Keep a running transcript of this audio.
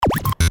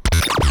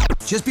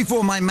just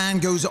before my man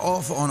goes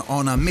off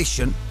on a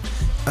mission,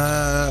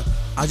 I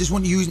just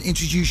want to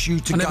introduce you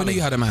to I Gully. never knew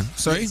you had a man.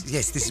 Sorry?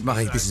 Yes, this is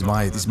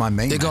my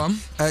main man. Go on.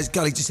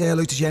 Gully, just say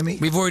hello to Jamie.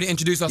 We've already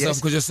introduced ourselves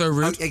because you're so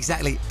rude. Oh,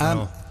 exactly.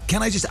 I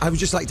would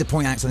just like to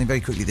point out something very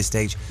quickly at this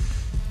stage.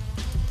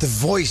 The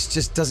voice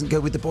just doesn't go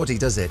with the body,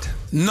 does it?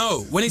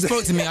 No. When he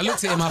spoke to me, I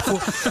looked at him. I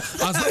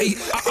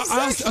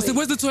said,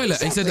 "Where's the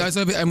toilet?" And he said, "I was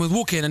over," and was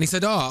walking. And he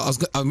said, I was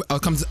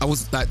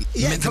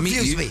meant to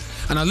meet you." Me.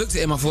 And I looked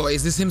at him. I thought,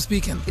 "Is this him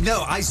speaking?"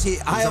 No, I see.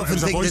 I often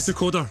think voice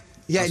decoder.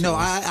 Yeah, no,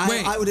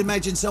 I would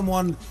imagine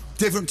someone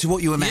different to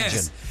what you imagine.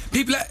 Yes.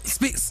 People that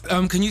speak.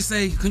 Can you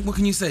say? What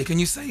can you say? Can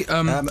you say?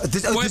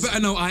 Boy, better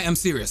know I am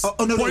serious.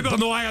 Oh no, Boy, better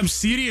know I am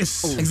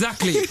serious. Oh.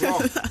 Exactly.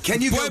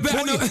 Can you Boy,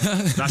 better know.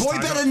 Boy,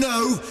 better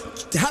know.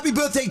 Happy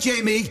birthday,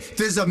 Jamie.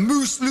 There's a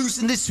moose loose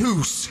in this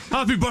house.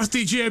 Happy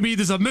birthday, Jamie.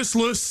 There's a moose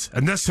loose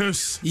in this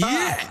house.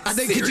 Yeah. And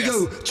then could you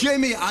go,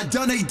 Jamie? I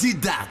done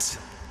did that.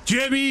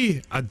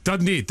 Jamie, I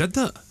done did that.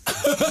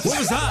 What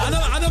was that?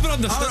 I never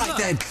understood. All right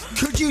then.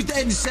 Could you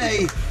then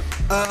say,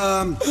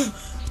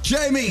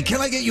 Jamie,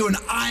 can I get you an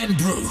iron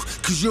brew?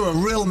 Because you're a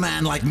real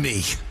man like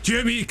me.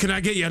 Jamie, can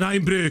I get you an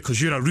iron brew?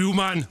 Because you're a real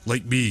man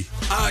like me.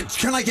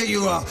 Can I get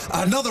you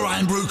another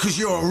iron brew? Because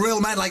you're a real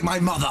man like my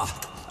mother.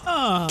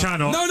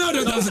 Cannot. No,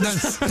 don't say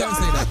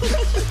that.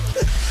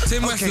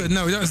 Tim Westwood,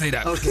 no, don't say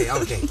that. Okay.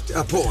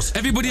 Pause.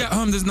 Everybody at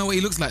home doesn't know what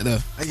he looks like, though.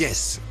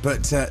 Yes,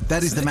 but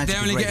that is the magic.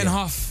 They're only getting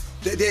half.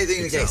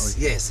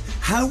 Yes.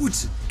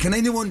 Can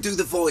anyone do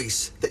the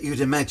voice that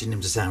you'd imagine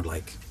him to sound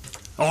like?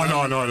 Oh,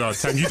 no,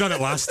 Tim, you done it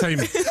last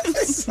time.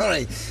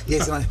 Sorry.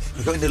 Yes, I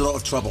got into a lot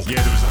of trouble.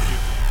 Yeah,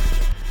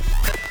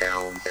 there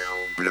was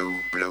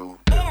Blue.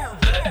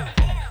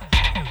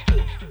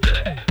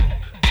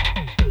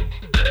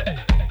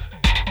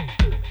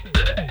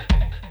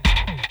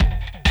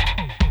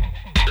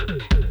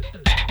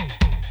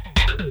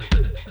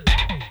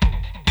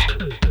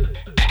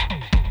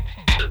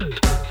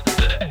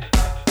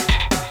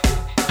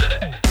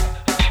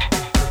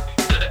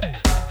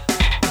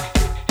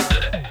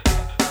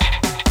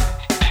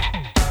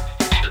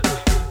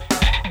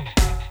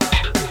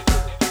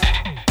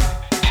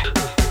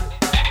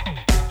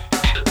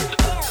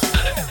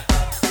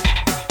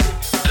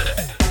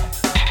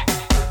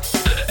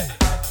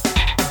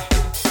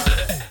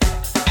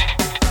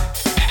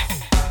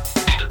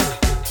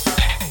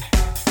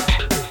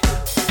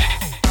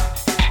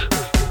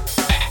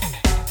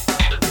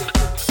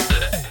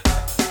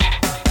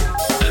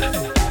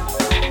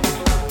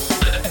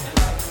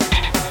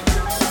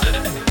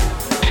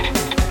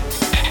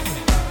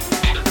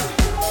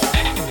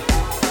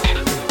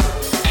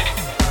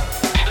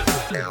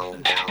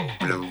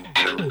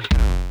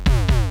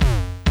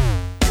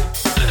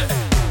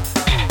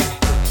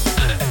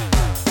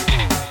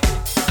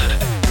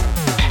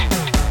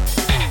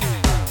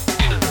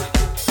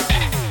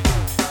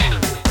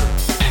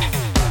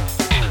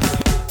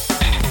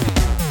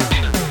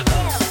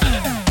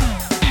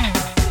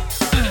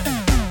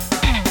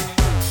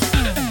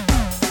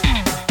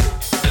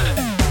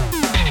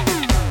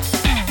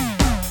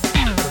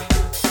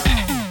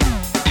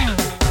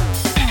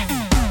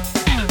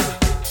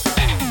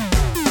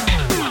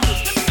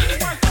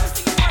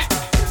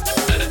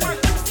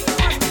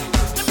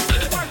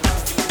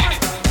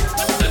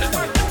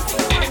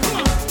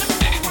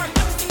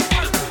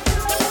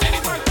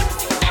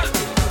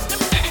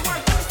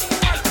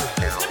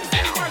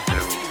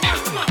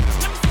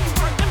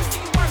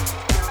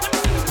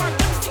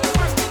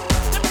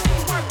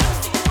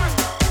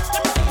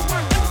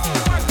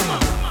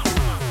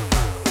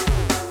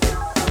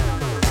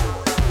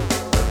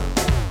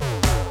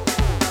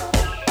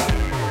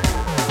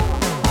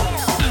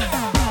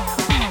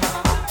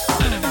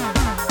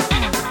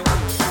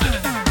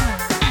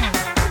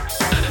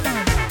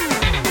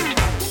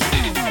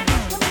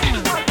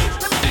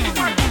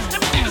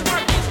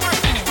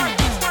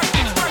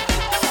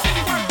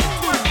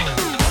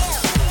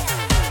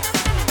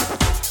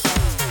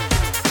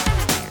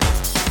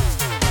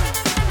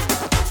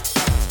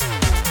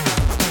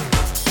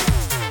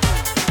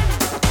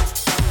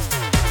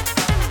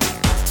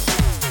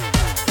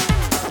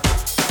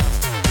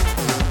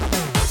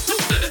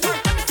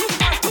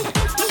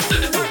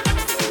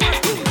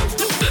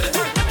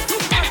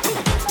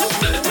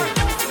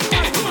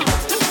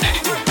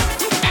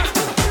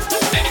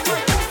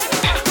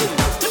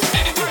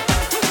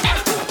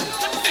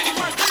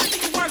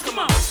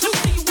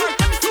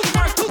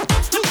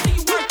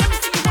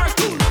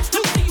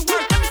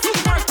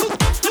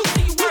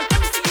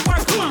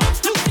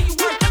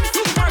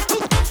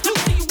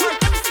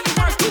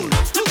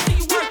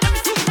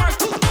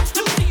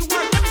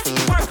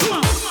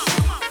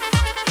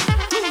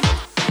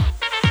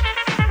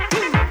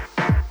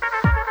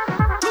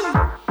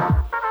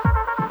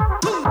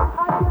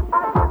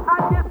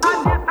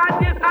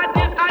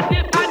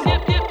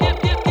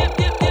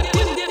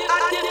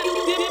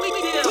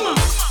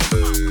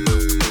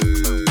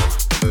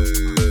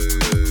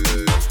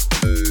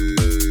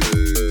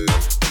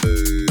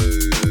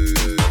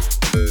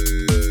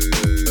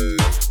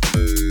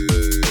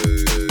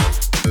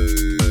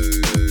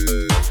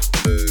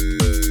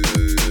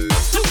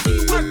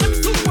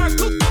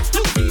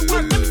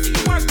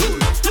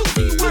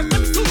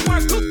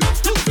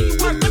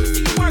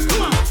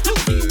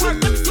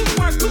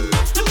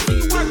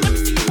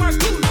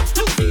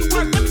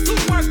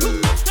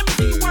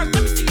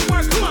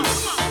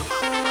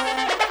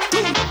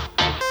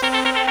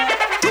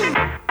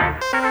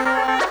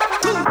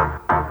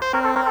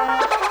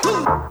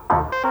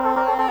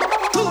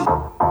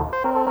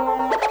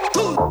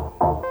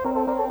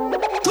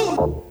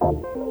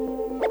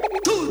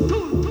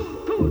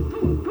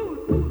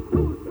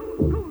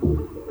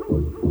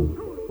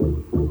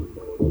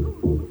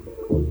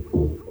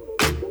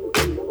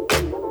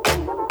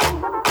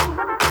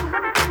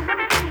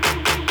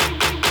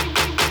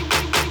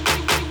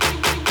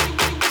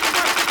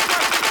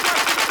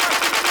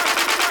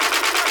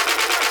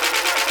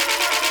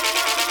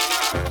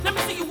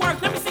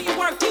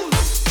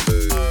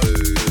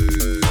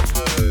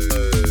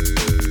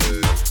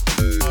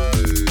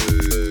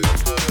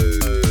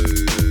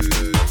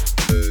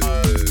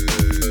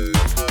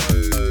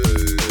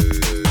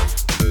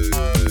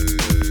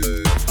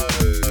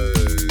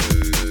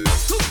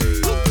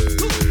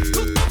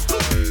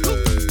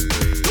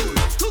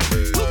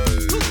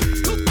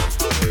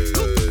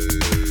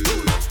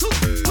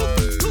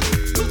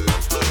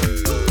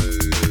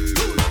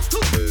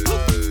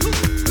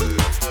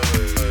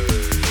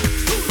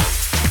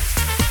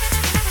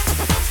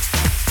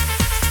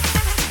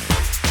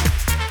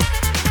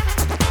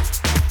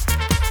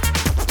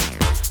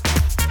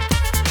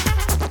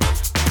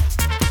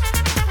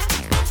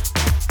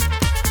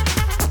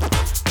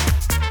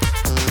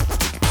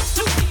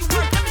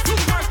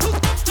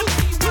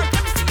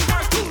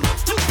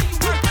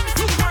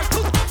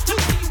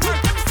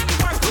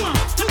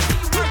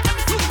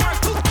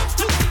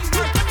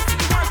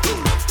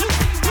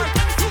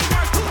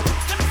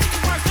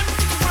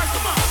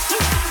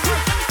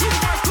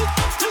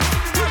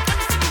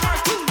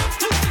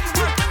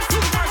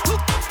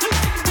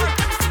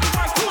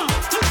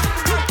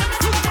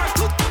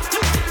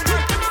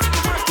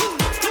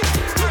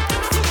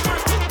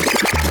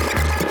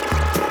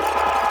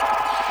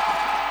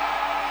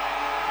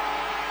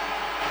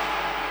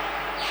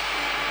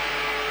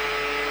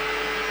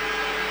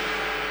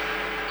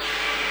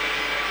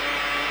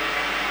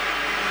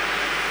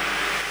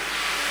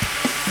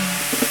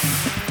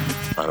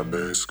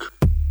 Arabesque.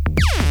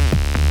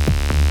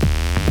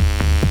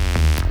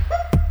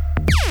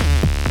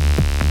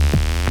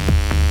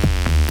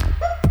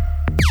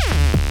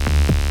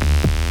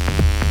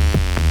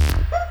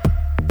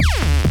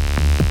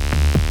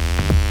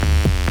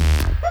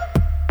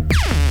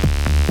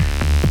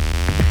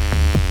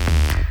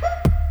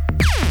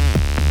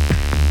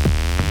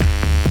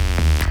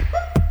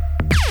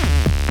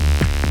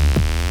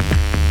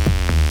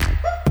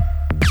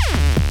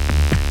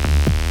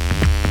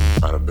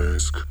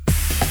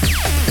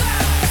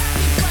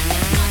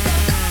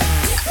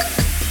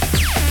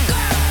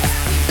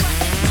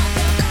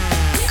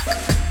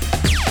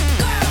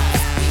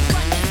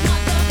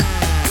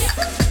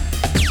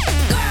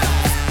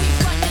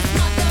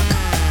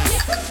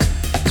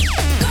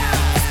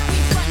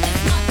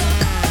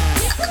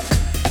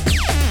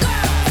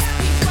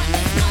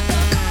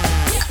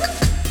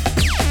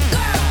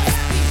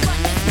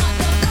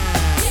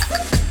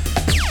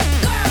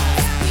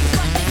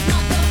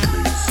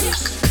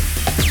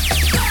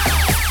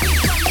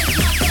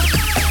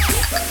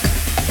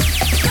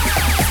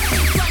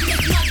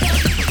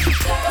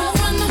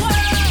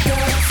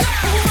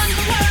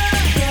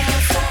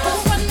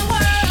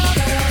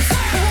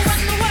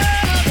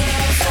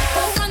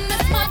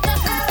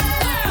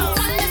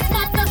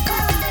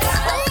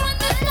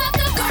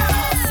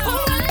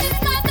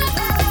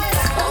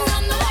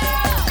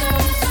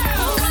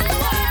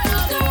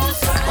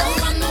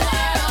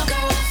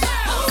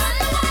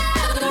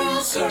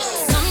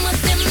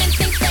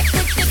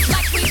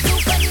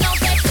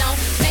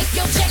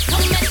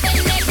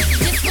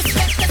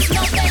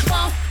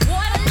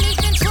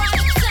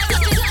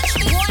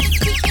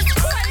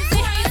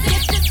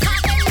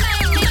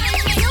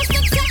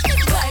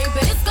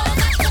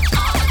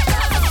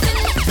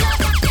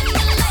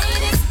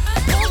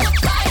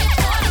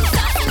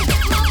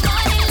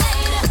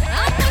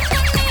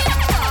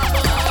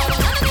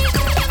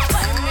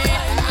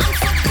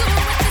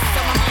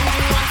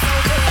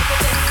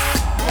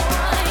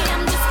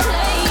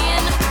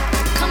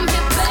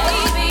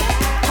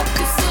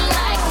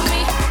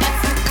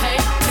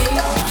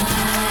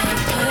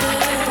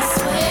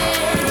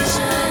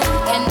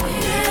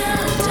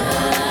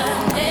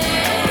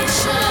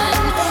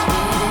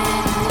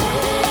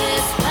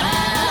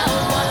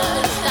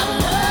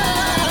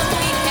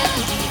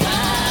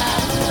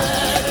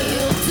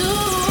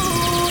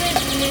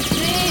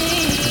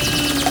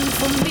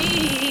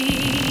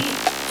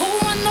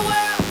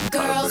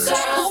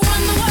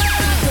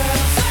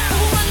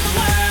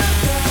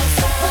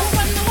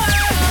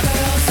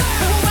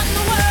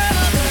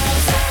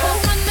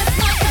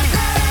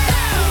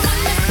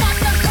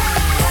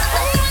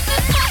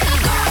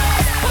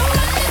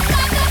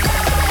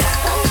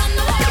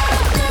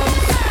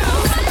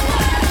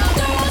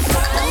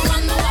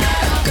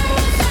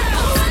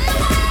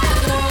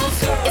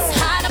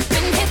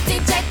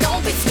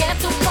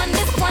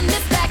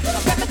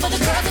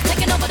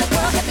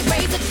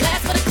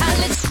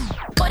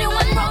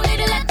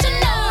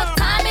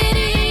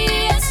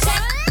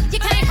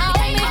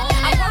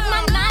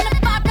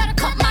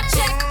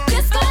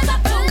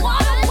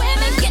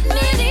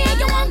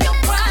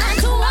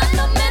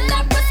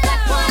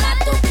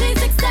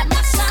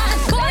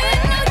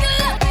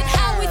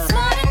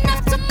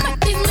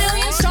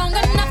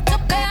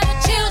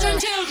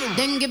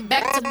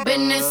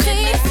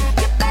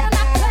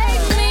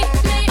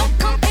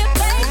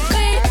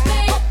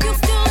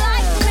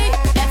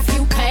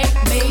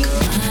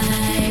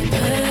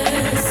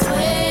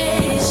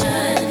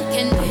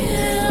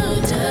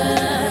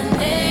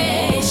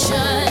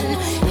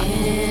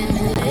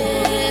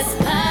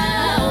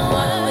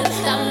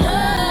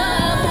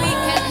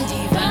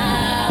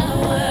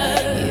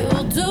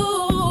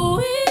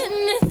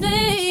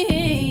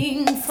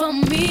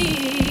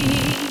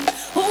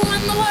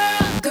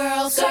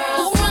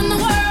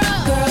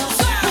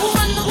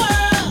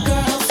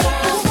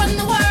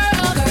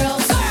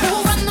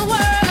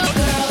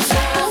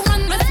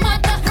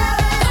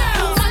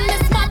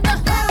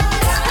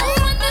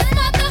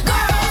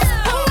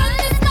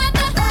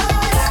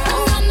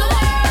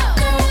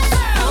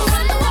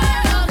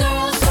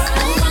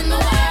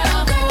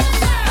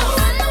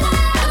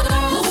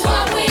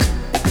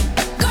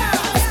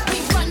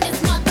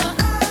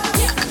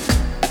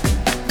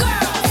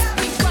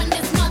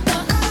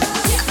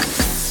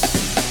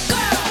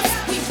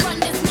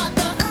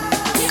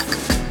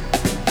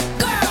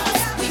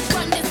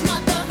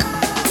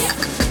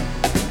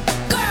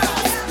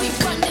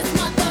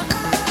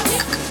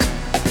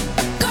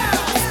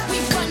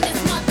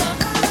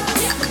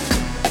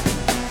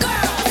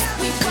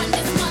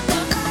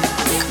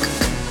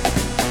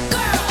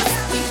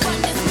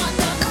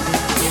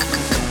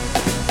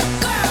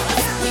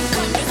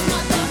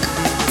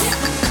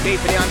 Deep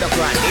in the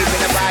underground, deep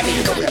in the body.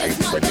 You know we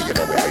hype, but you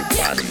know we hype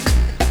body.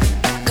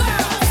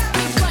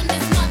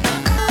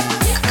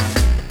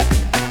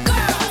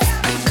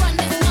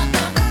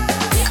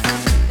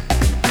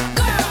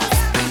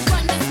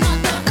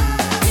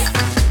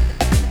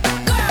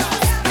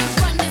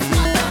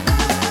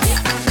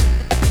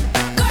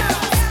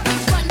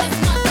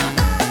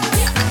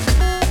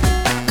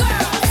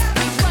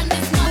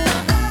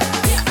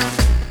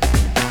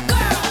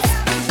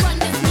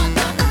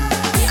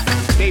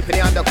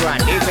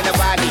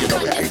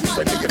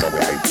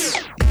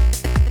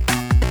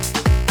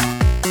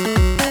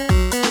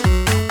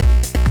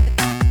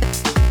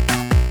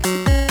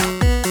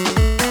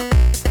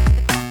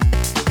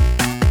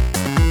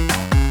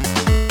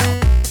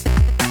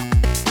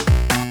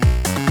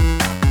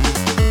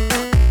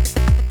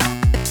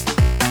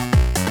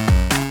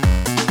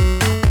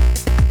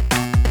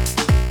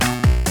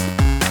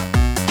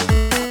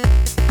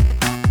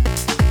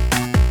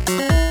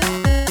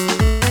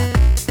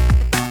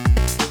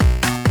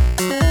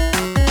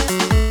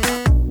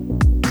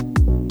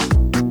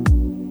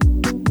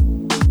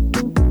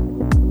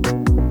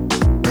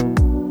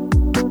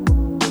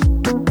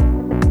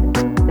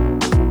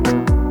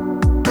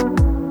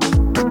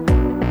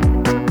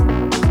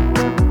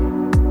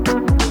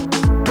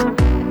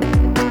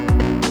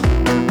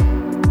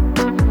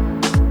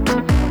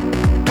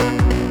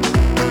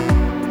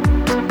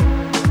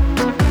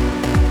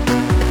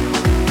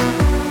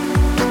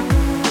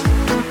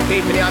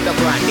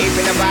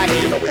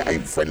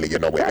 friendly, you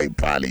know we ain't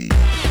pally.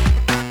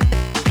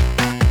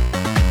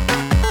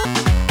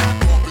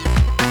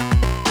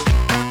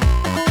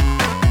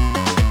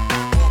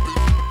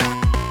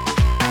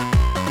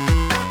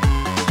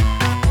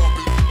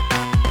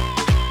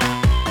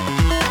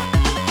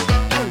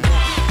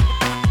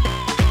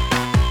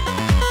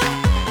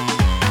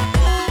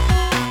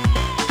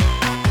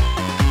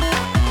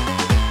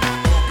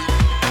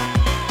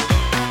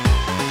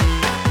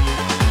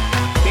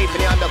 Deep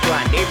in the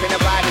underground, deep in the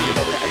body. You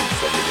know we ain't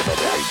friendly, you know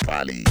we ain't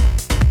pally.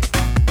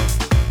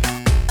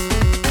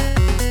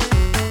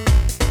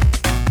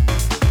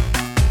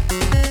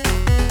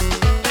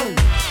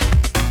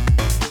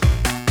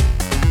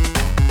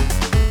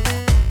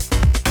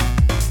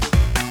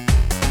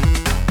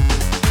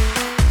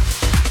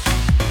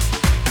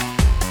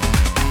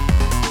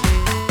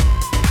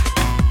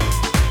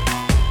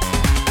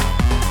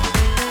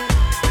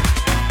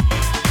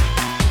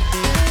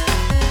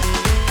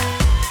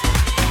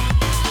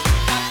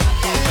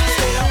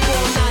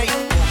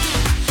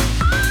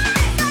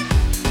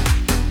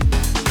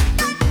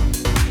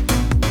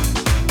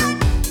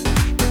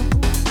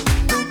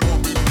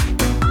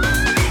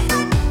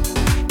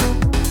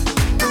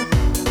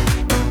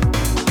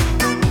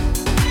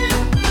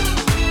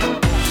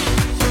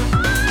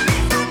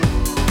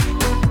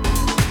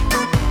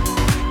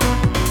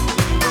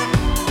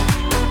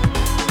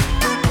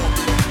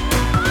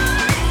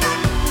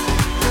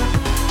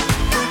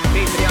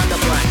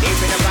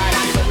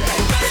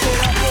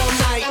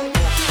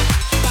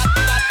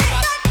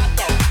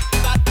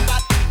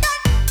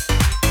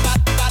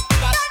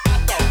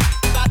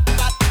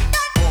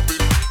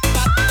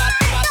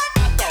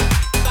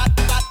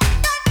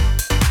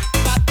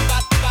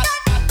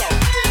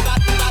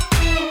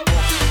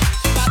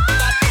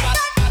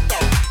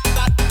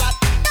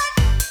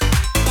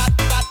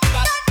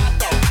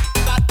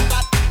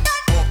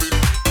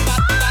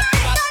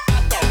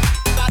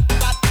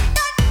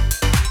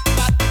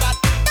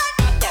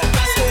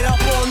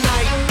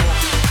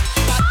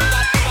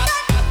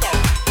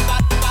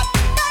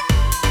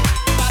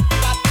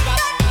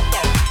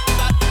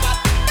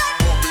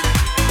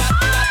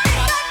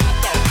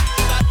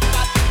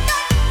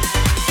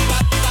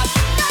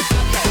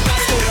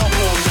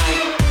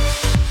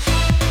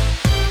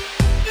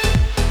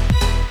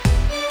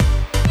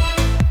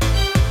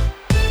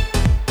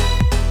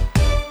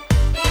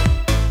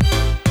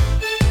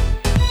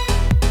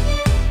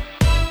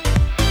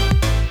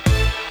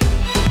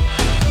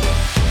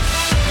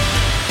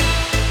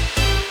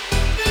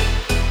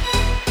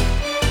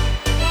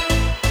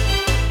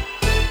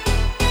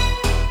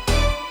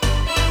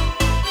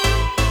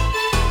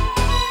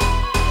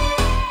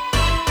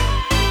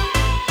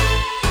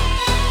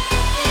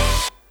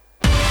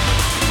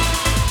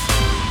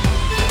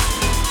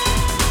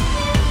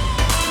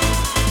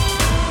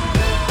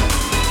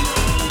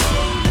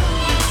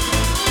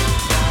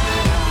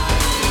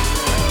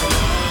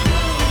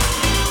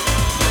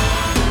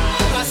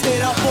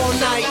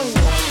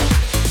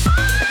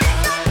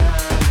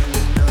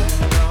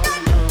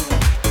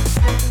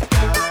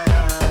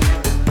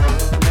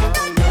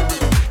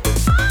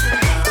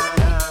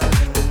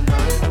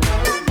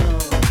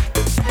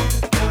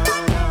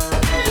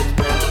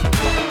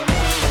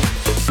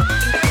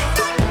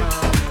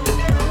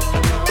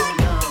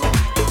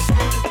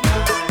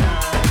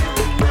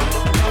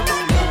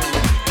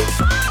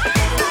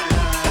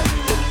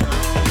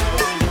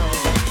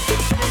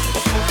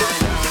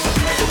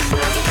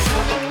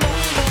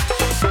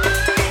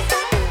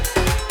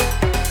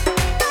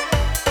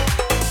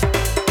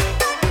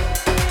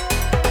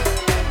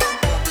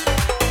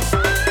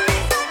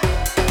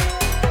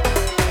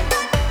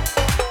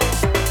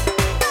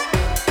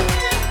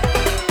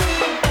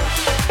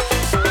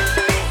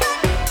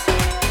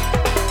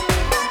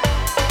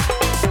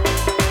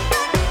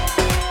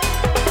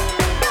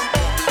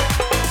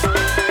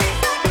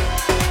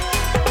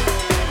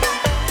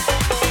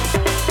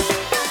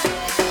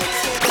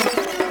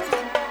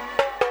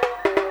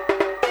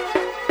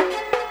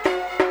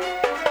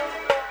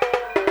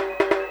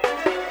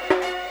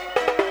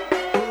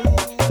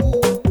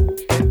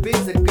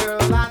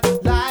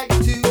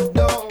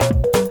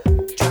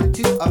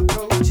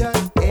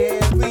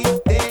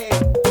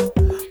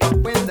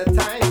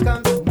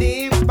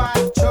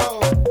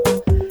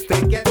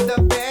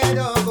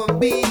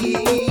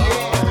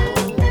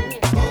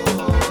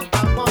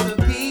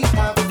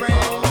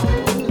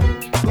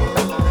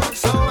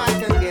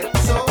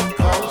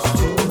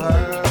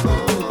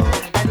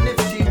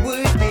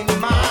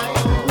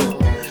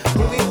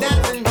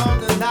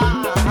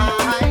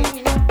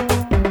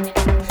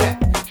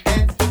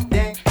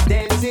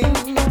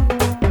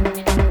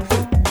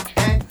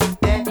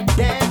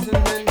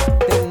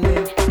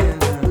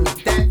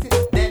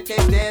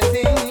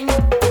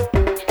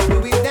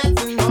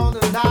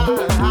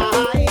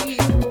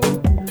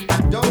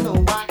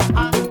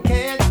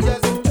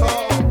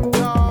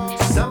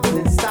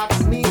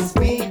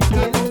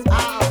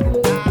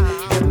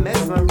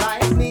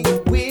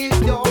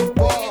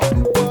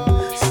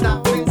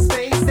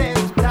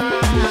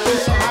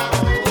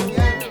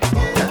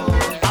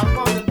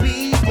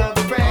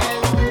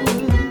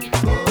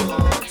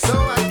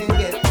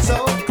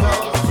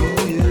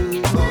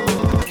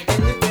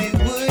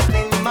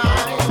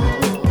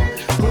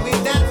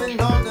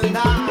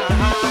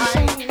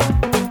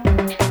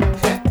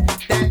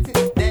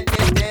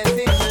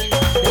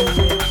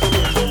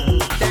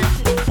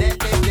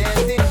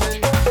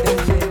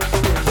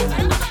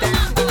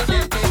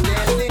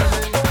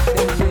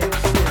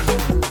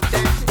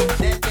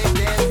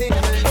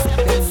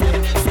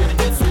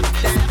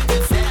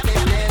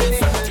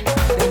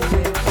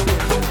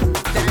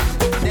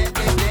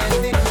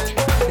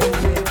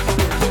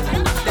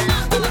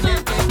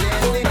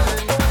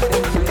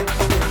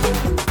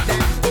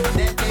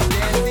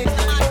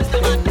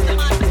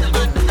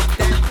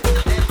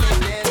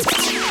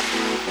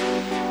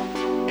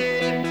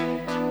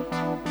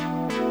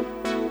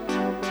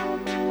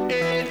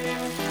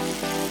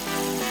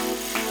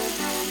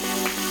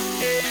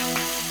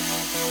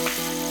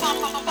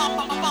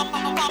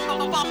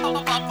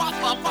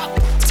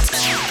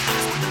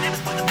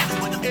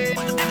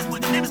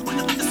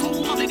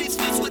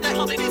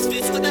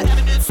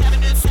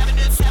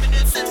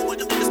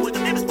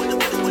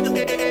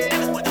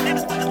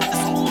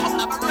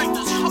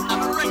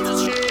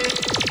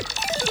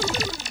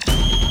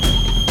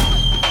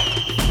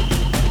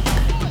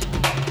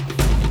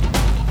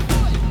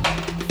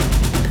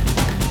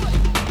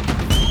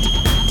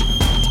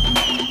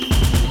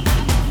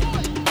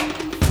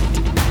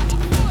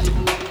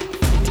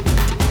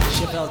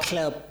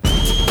 Club.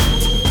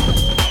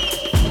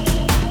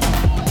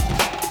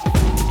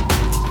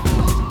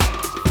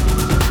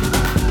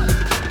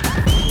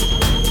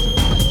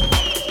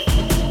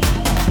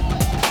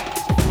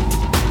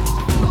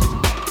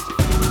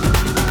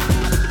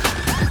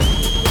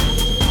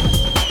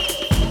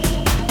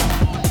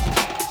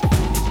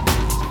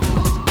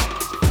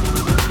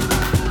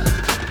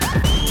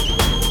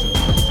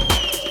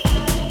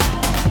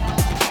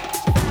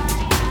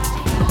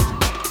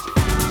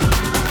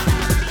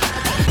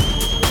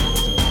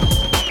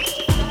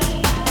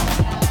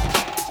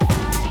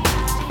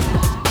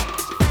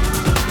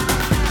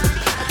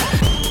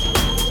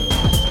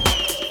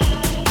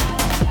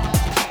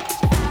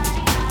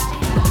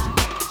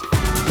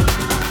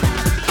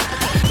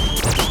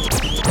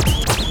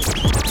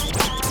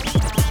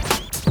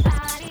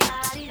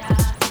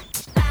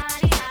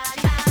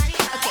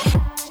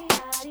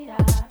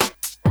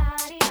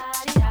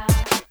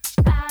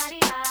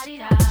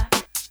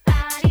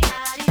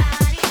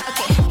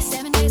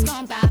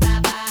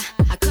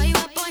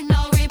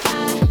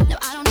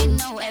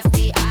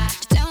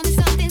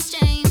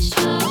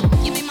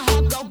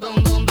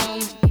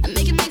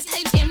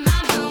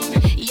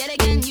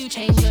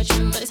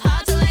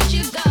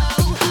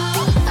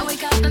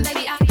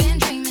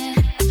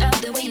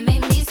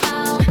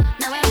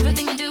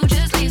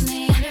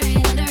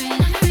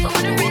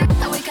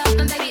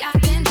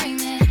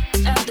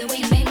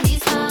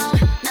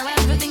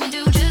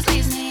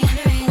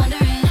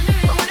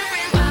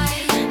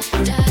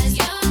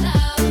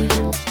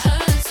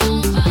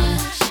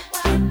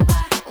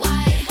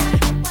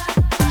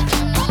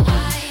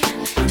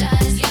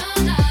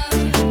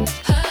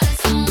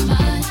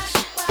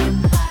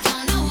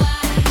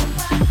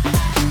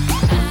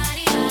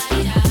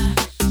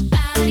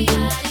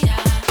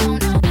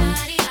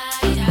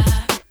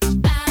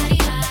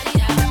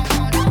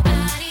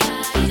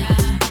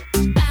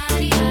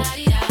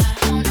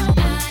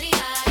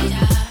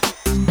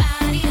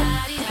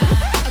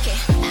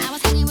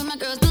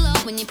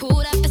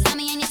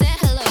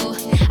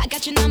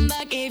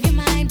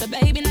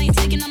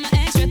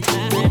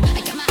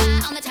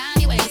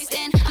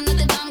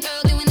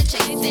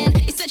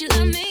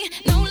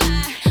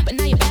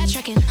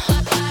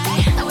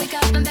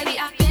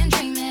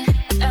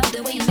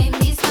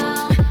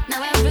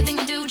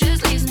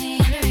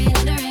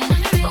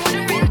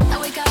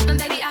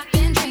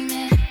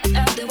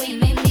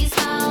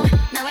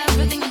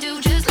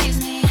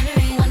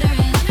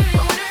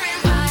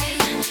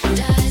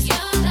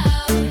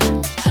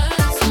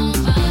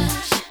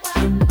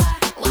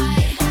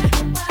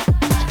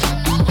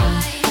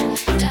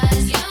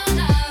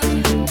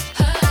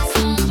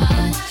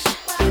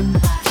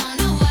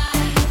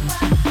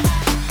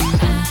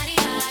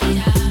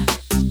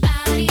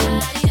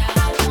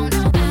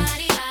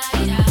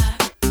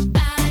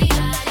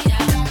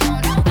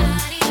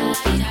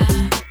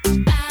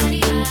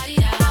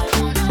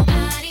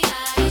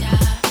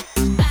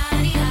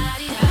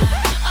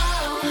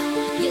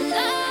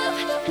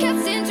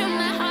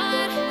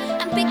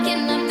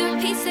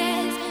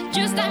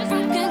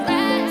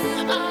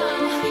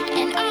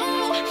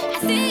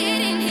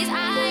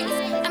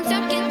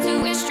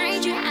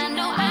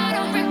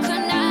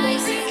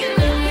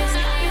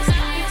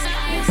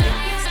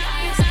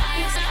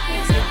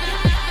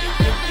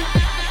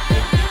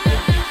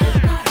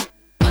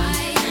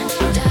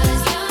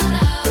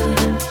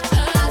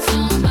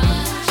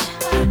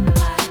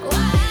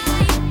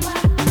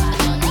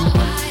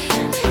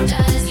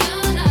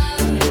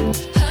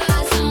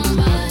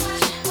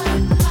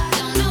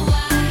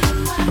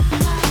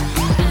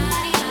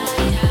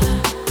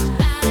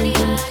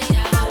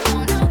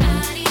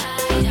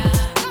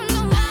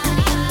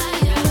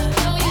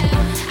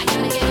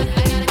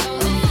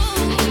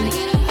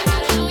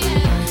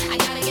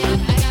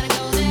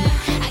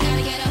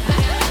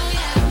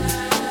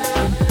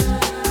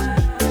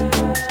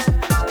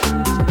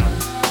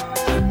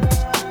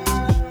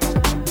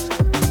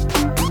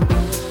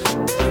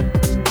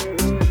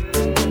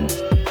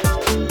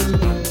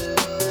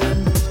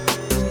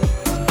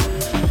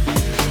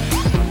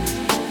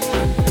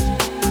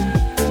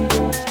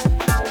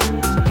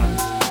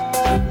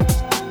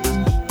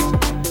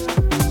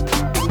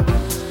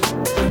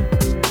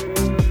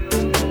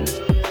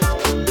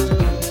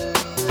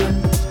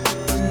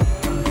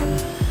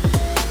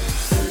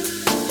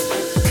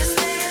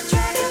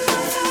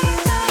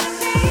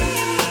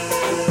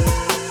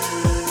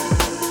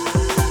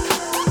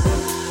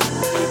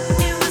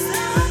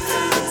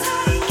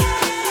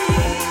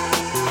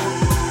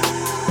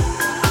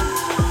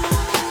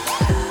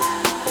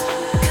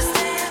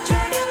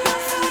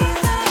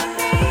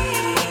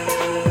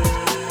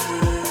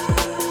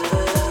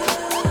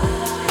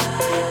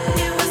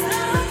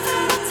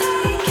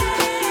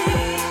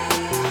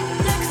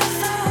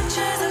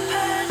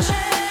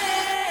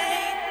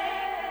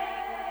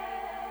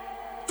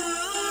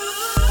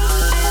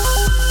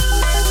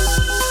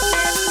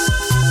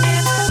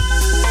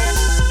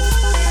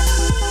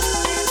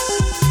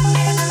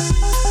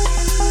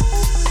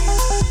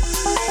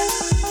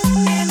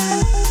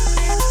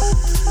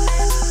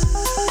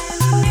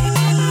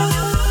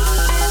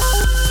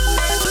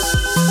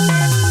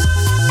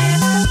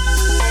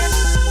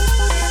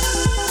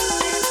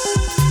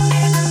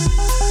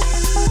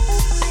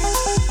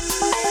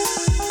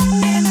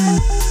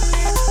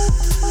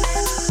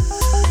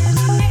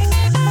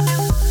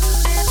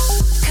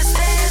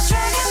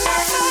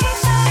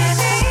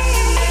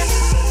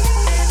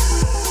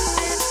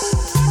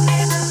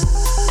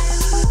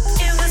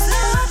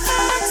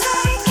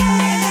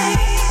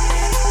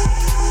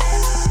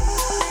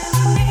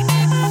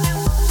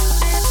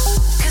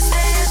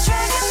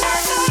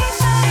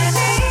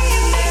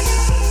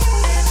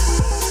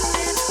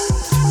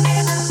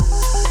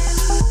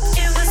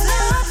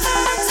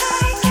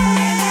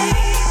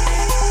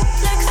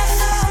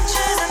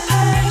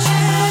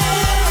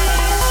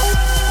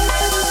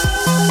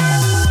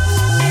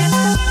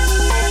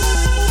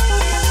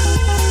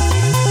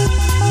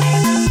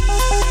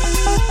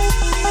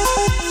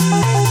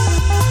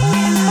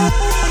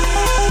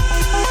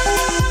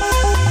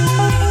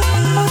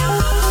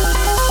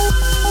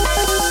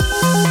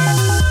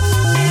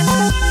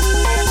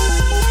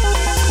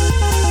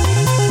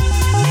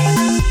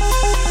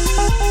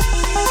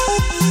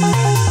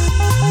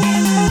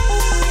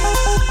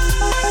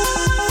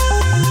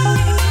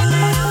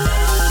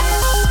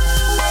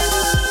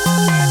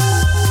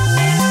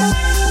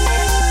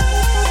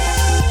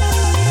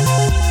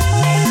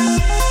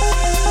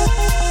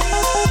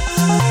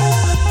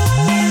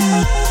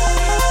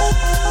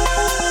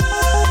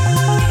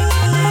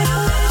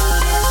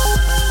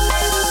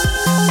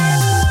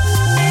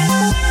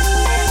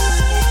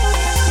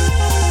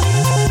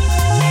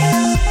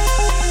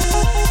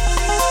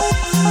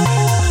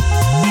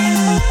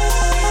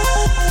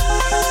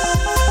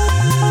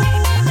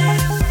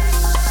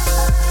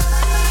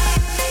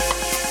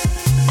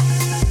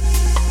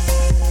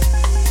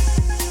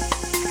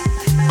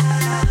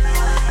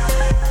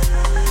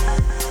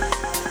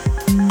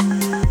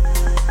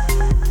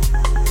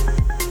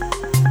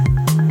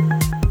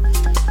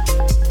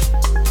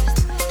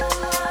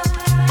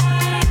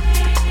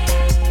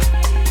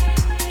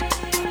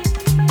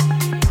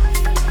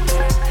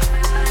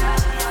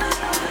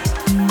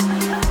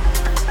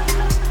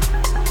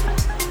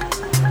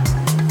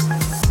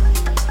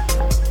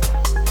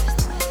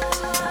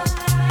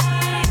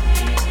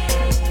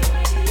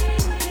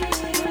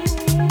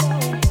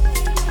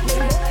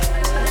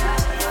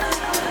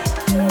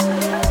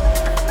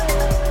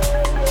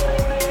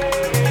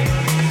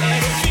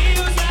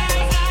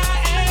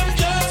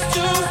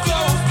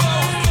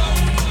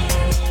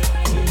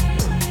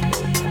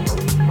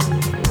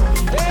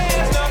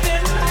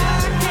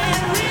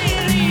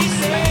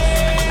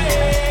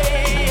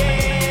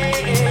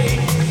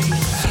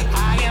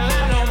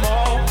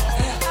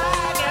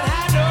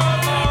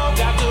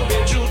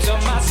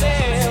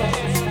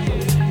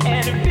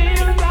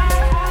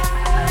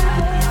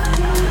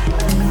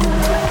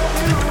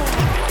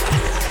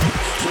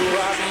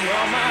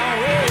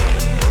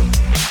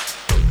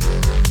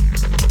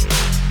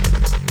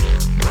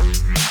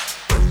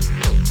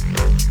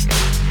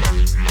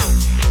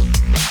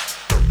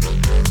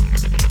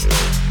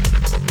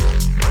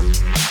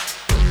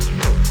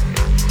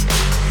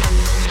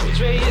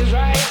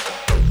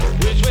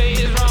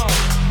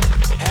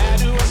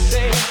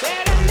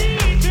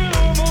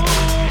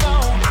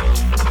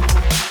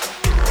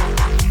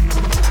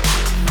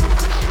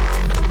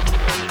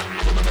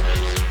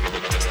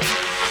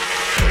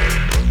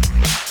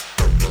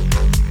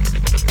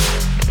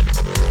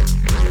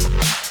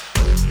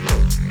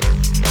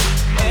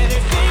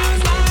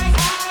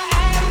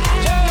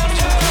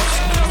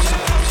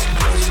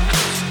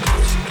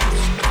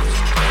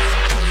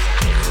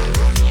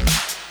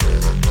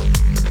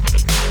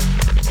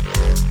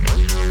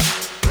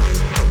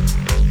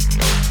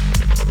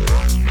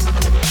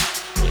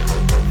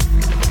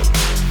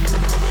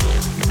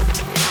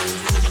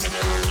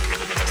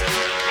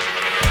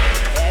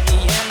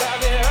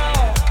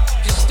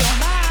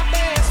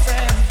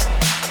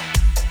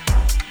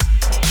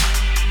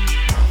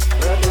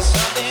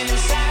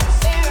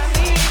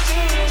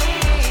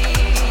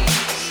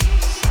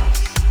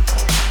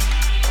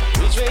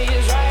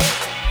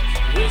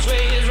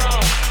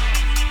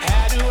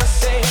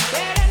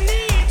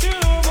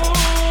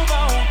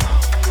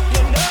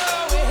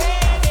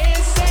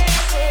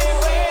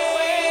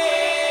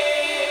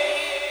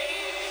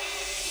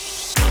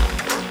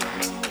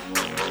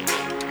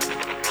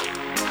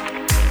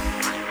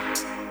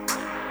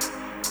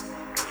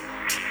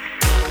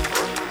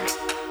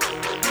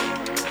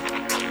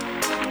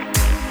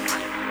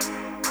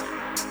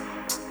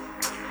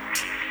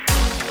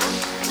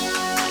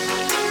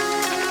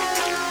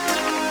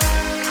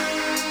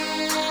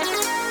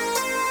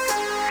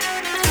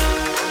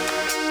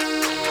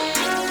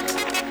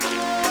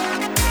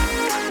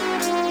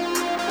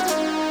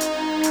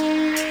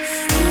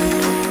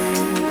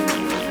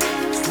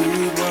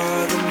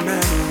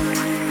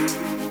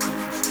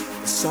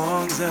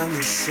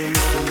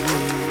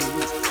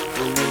 symphonies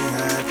that we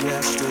had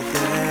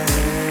yesterday.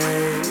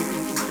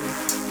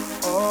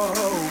 Oh,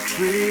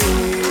 free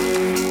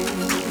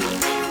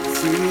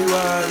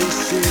while the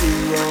city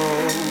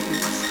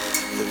rolls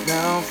that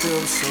now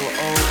feels so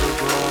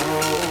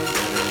overgrown,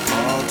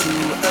 hard to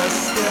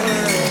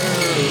escape.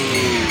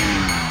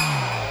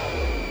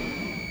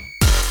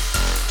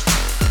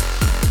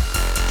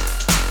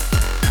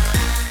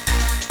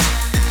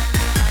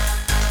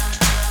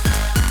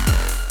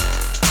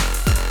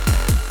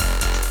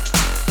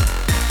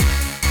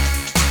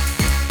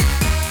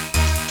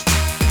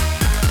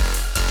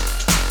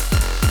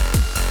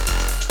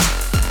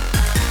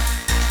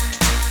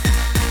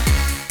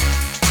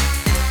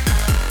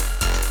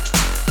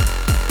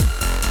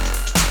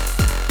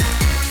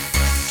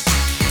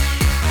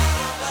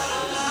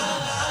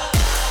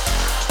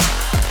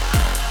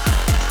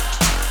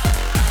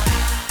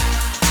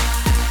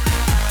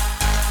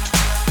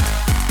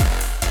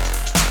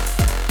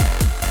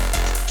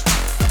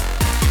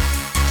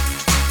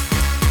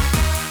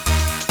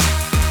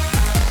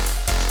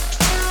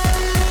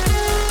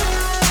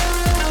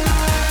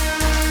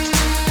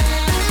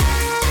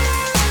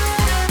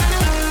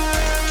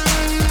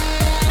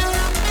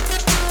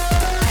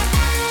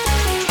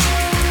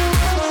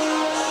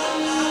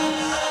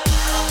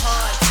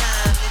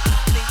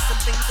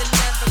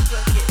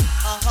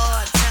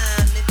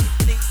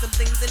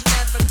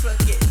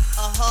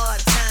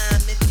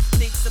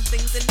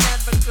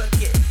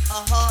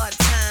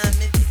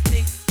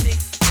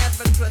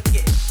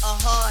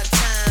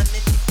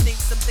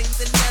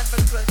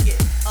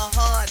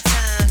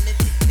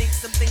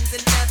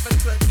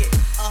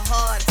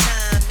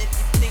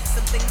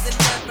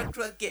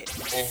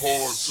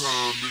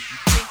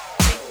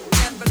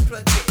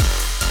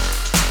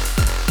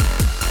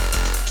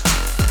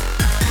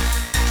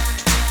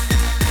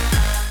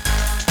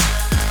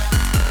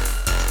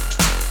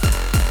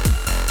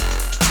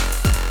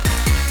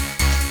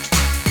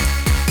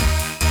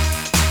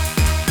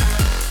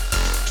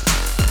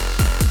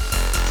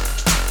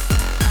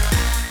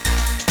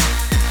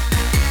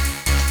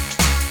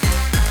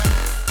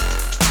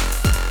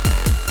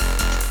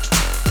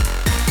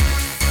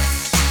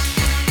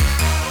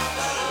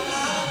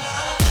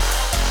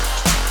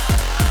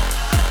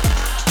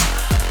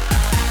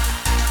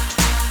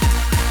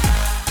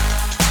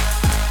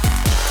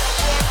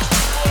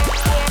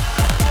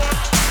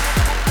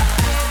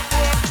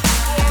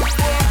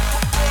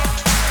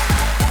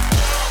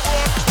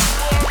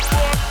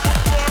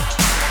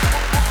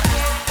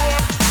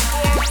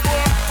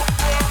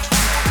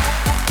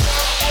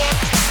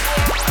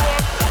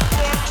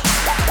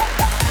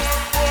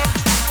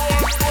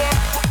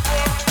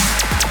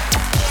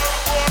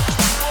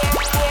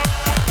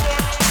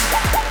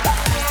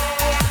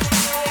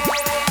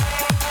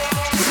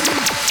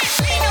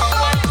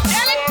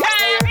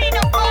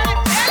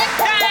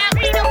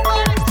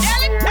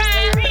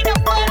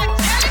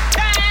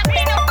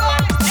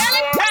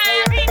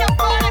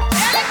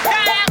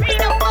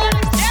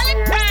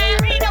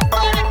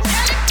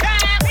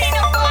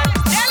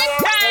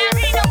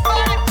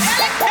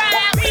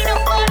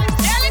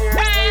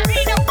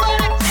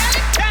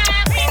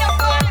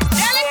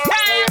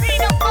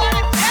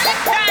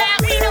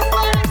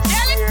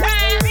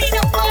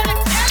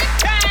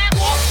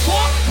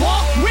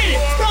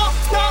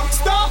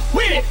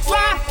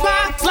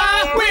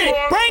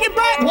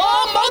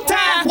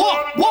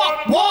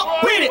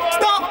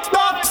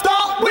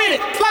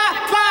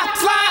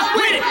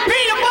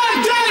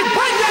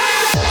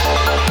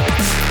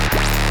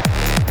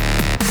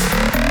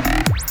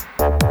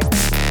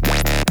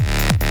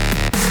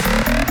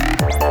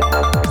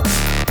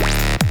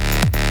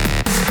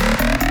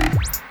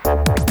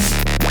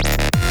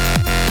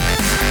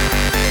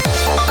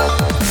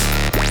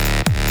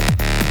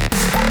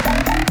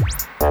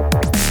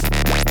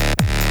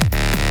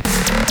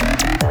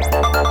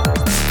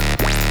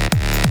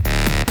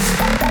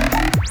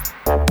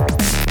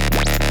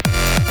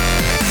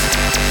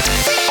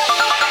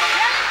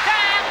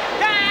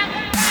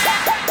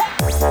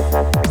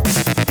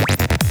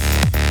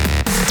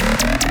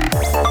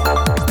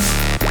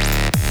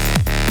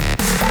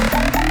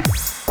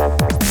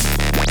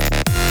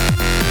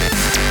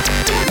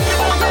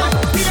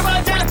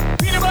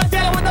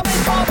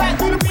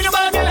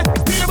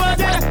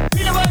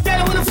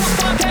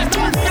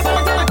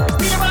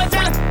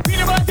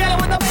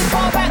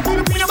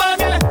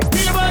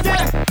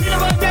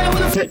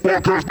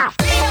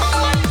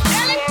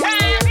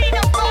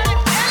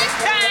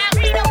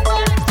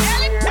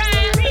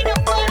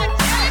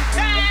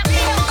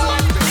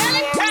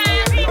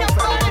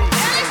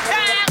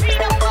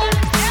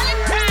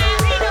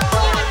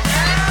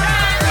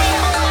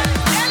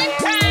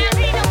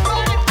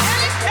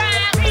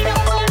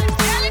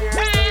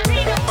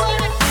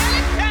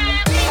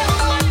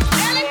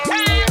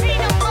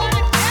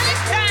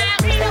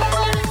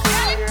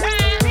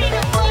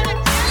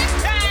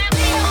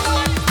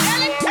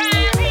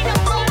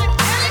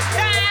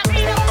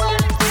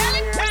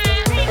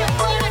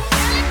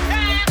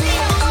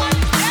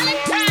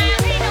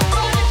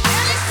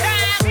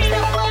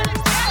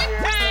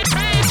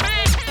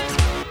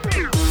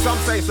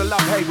 say it's a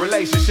love-hate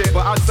relationship,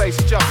 but I'd say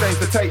she just aims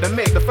to take the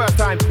mick. The first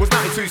time was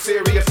nothing too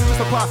serious, just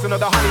a passing of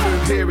the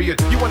honeymoon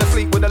period. You wanna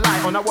sleep with the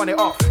light on, I want it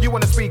off. You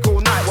wanna speak all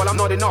night while I'm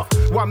nodding off.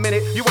 1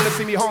 minute, you wanna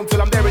see me home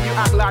till I'm there and you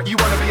act like you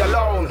wanna be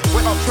alone.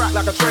 We're off track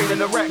like a train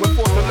in a wreck. We're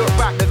forced to look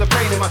back, there's a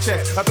pain in my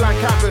chest. A blank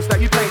canvas that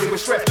you painted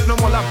with stress. No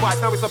more love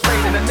bites, now it's a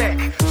pain in the neck.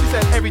 She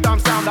said every dumb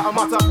sound that I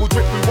mutter will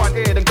drip through one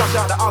ear and gush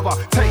out the other.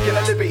 Taking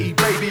a liberty,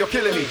 baby, you're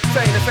killing me.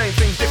 Saying the same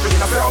thing differently.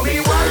 Now tell me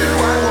why do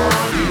I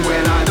want you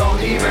when I don't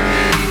even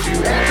need you?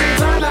 Every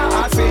time that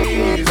I see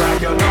you, it's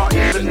like you're not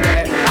even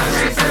there. And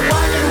she said,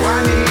 why do I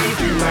need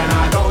you when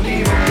I don't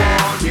even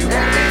want you?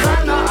 Every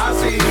time that I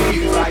see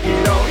you, it's like you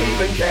don't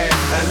even care.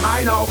 And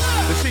I know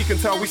that she can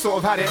tell we sort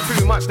of had it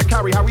too much to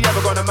carry. How we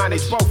ever gonna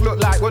manage? Both look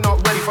like we're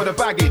not ready for the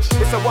baggage.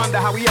 It's a wonder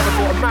how we ever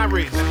thought of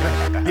marriage.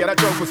 Yeah, that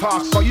joke was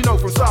harsh, but you know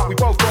from start we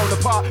both grown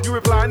apart. You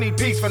reply, I need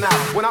peace for now.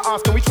 When I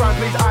ask, can we try and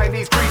please iron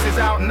these creases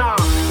out? Nah,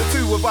 the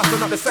two of us are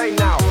not the same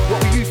now.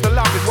 What we used to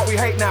love is what we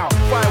hate now.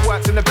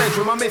 Fireworks in the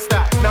bedroom, I miss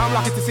that. Now I'm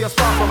lucky to see a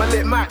spark from a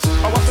lit match.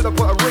 Oh, I should have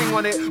put a ring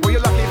on it. Well,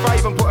 you're lucky if I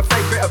even put a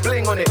fake bit of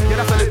bling on it. Yeah,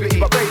 that's a liberty,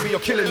 but baby, you're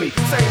killing me.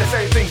 Saying the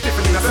same things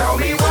differently. Now tell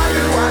me why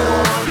do I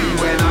want you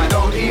when I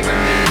don't even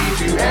need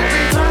you?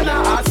 Every time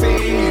that I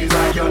see you, it's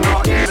like you're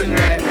not even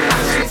there.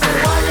 And she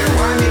said, why do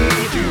I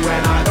need you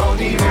when I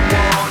don't even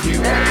want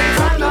you? Every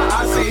time that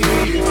I see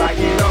you, it's like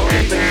you don't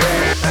even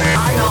care. And I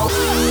know.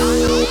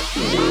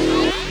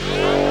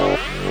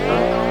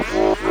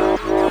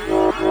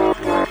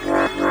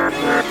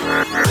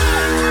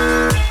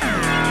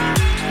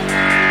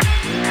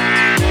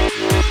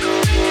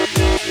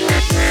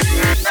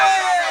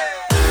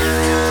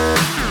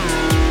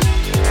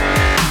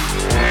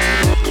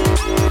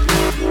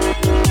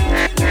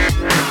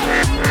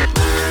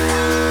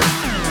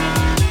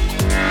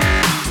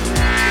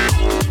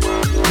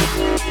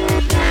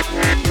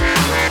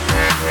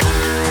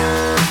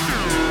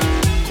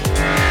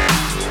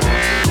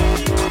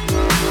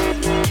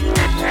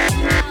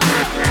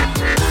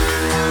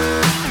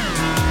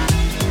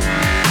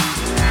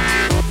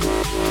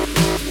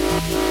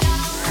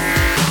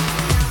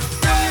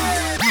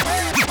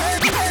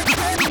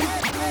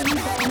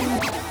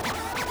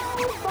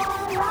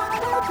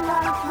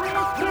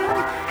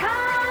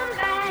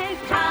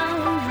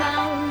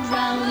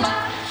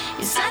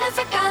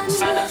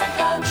 Son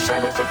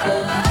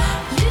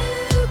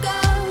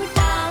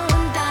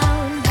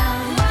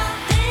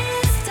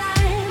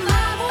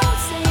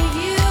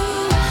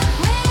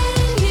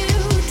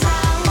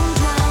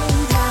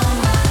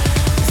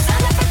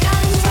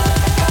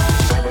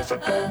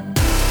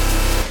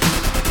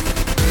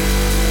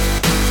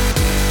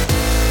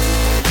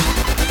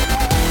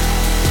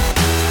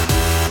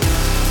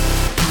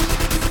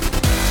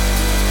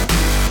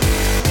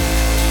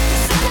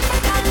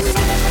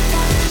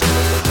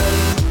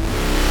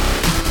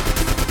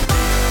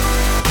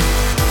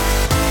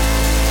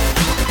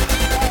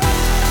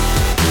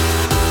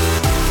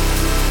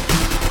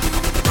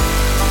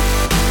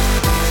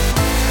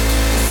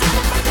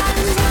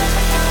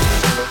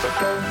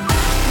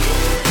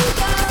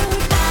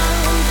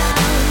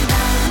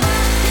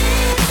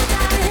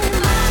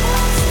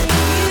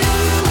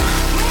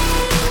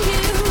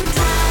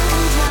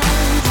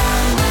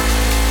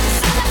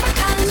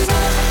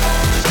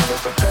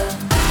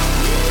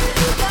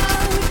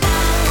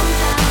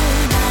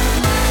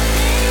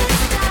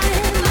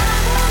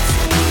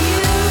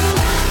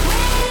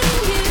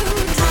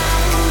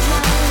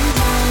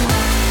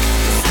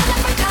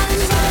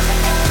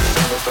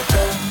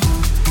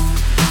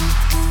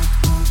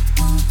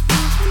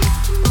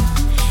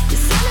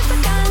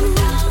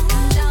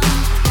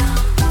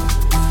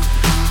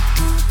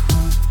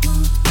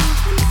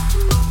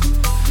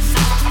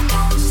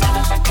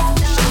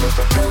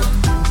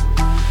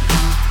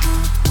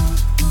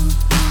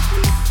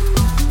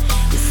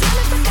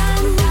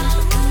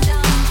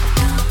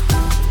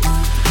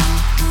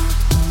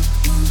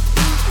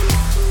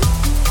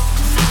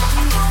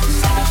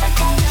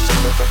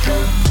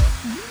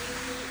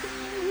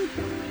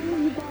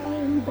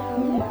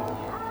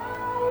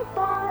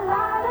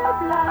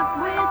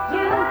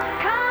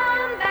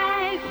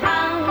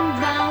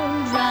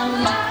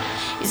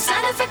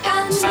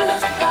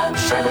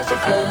of a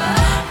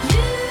gun.